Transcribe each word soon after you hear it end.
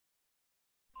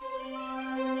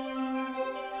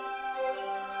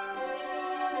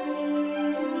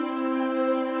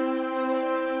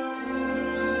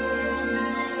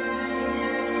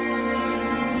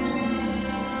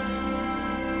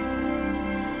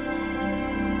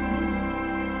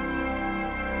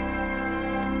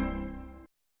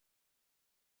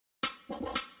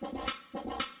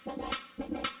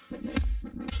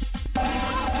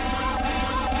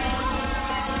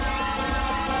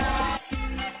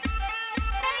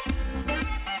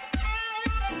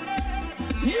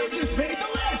You just made the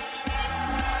list!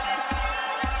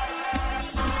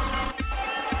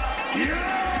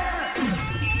 Yeah!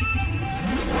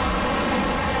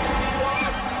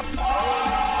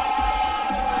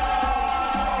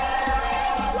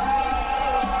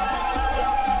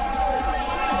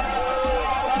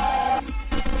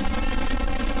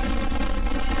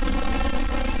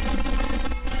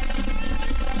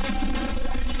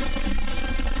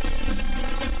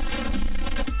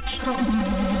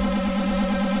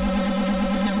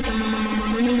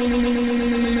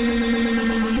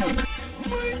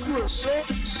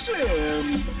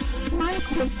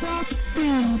 Microsoft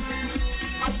Sim.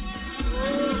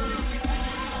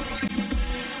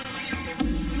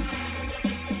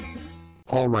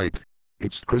 All right.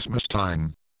 It's Christmas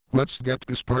time. Let's get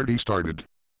this party started.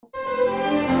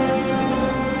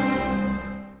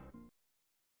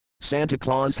 Santa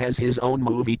Claus has his own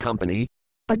movie company,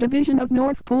 A division of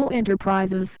North Pole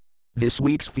Enterprises. This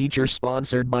week's feature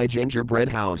sponsored by Gingerbread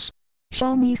House.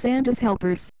 Show me Santa's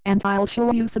helpers, and I'll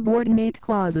show you subordinate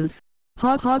clauses.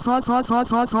 Hog hog hog hog hog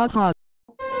hog hog hog.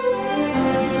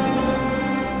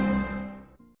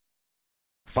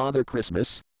 Father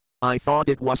Christmas? I thought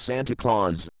it was Santa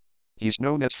Claus. He's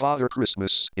known as Father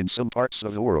Christmas in some parts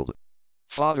of the world.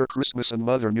 Father Christmas and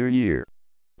Mother New Year.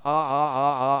 Ah ah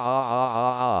ah ah ah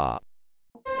ah ah ah.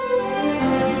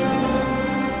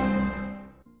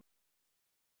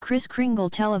 Kris Kringle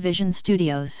Television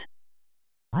Studios.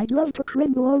 I'd love to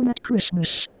Kringle on at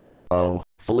Christmas. Oh,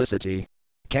 Felicity.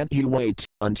 Can't you wait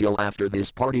until after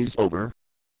this party's over?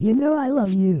 You know I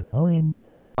love you, Owen.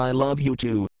 I love you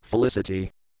too,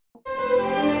 Felicity.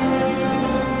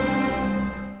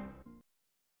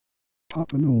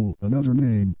 Papa Noel, another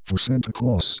name for Santa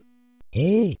Claus.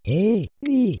 A,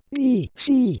 B,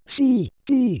 C,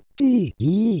 D,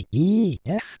 E,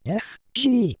 F,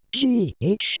 G,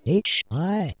 H,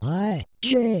 I,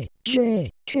 J,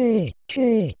 K,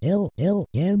 L,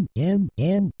 M,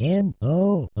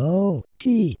 O,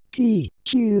 P, Q,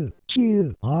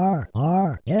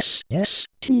 R, S,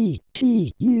 T,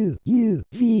 U,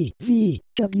 V,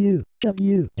 W,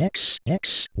 X,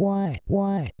 Y,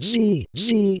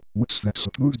 Z. What's that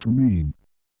supposed to mean?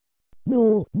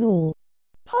 No.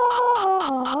 Ha ha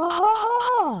ha ha ha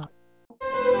ha.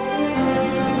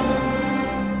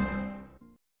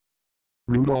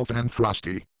 Rudolph and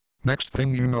Frosty. Next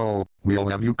thing you know, we'll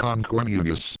have Yukon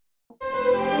Cornelius.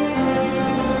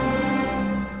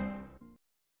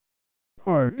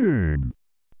 Hi, Aim.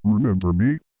 Remember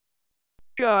me?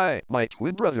 Guy, my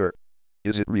twin brother.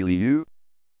 Is it really you?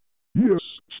 Yes,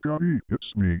 Scotty,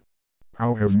 it's me.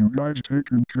 How have you guys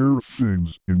taken care of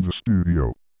things in the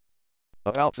studio?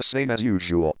 About the same as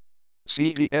usual.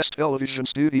 CBS Television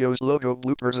Studios logo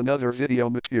bloopers and other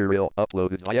video material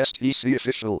uploaded by STC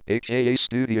Official, aka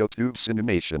Studio Tubes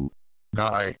Animation.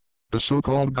 Guy. The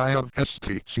so-called guy of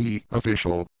STC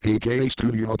Official, aka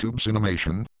Studio Tubes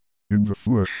Animation. In the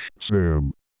flesh,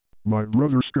 Sam. My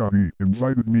brother Scotty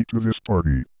invited me to this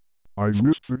party. I've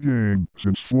missed the game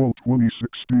since fall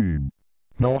 2016.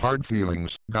 No hard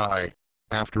feelings, Guy.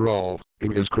 After all,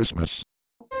 it is Christmas.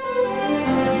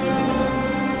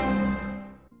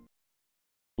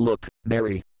 Look,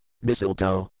 Mary.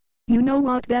 Mistletoe. You know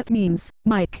what that means,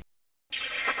 Mike.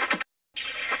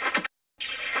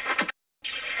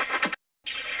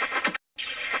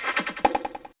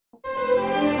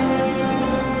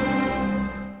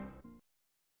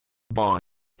 Bah.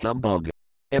 Humbug.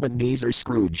 Ebenezer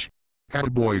Scrooge.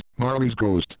 Attaboy, Marley's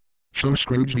ghost. Show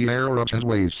Scrooge the error of his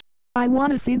ways. I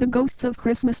want to see the ghosts of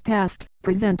Christmas past,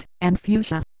 present, and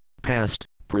fuchsia. Past,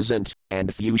 present,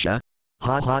 and fuchsia.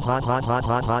 Ha ha ha ha ha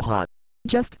ha ha ha.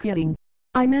 Just kidding.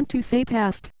 I meant to say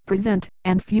past, present,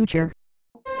 and future.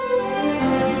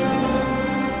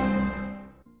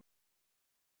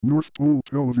 North Pole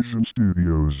Television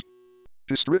Studios.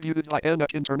 Distributed by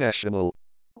Anak International.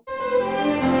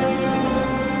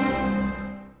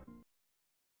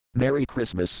 Merry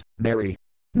Christmas, Mary.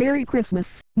 Merry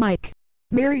Christmas, Mike.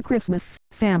 Merry Christmas,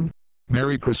 Sam.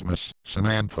 Merry Christmas,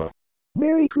 Samantha.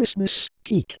 Merry Christmas,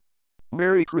 Pete.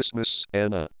 Merry Christmas,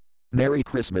 Anna. Merry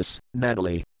Christmas,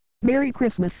 Natalie. Merry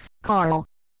Christmas, Carl.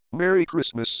 Merry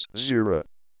Christmas, Zira.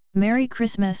 Merry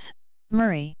Christmas,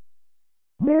 Murray.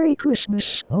 Merry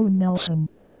Christmas, Owen Nelson.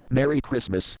 Merry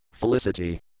Christmas,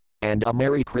 Felicity. And a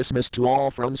Merry Christmas to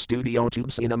all from Studio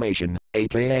Tubes Animation,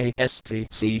 aka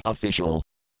STC Official.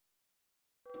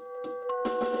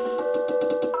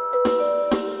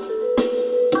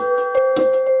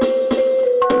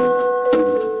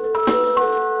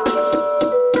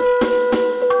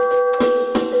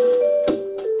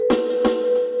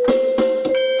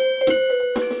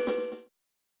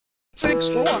 Thanks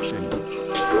for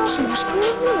watching.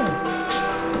 Scrooge.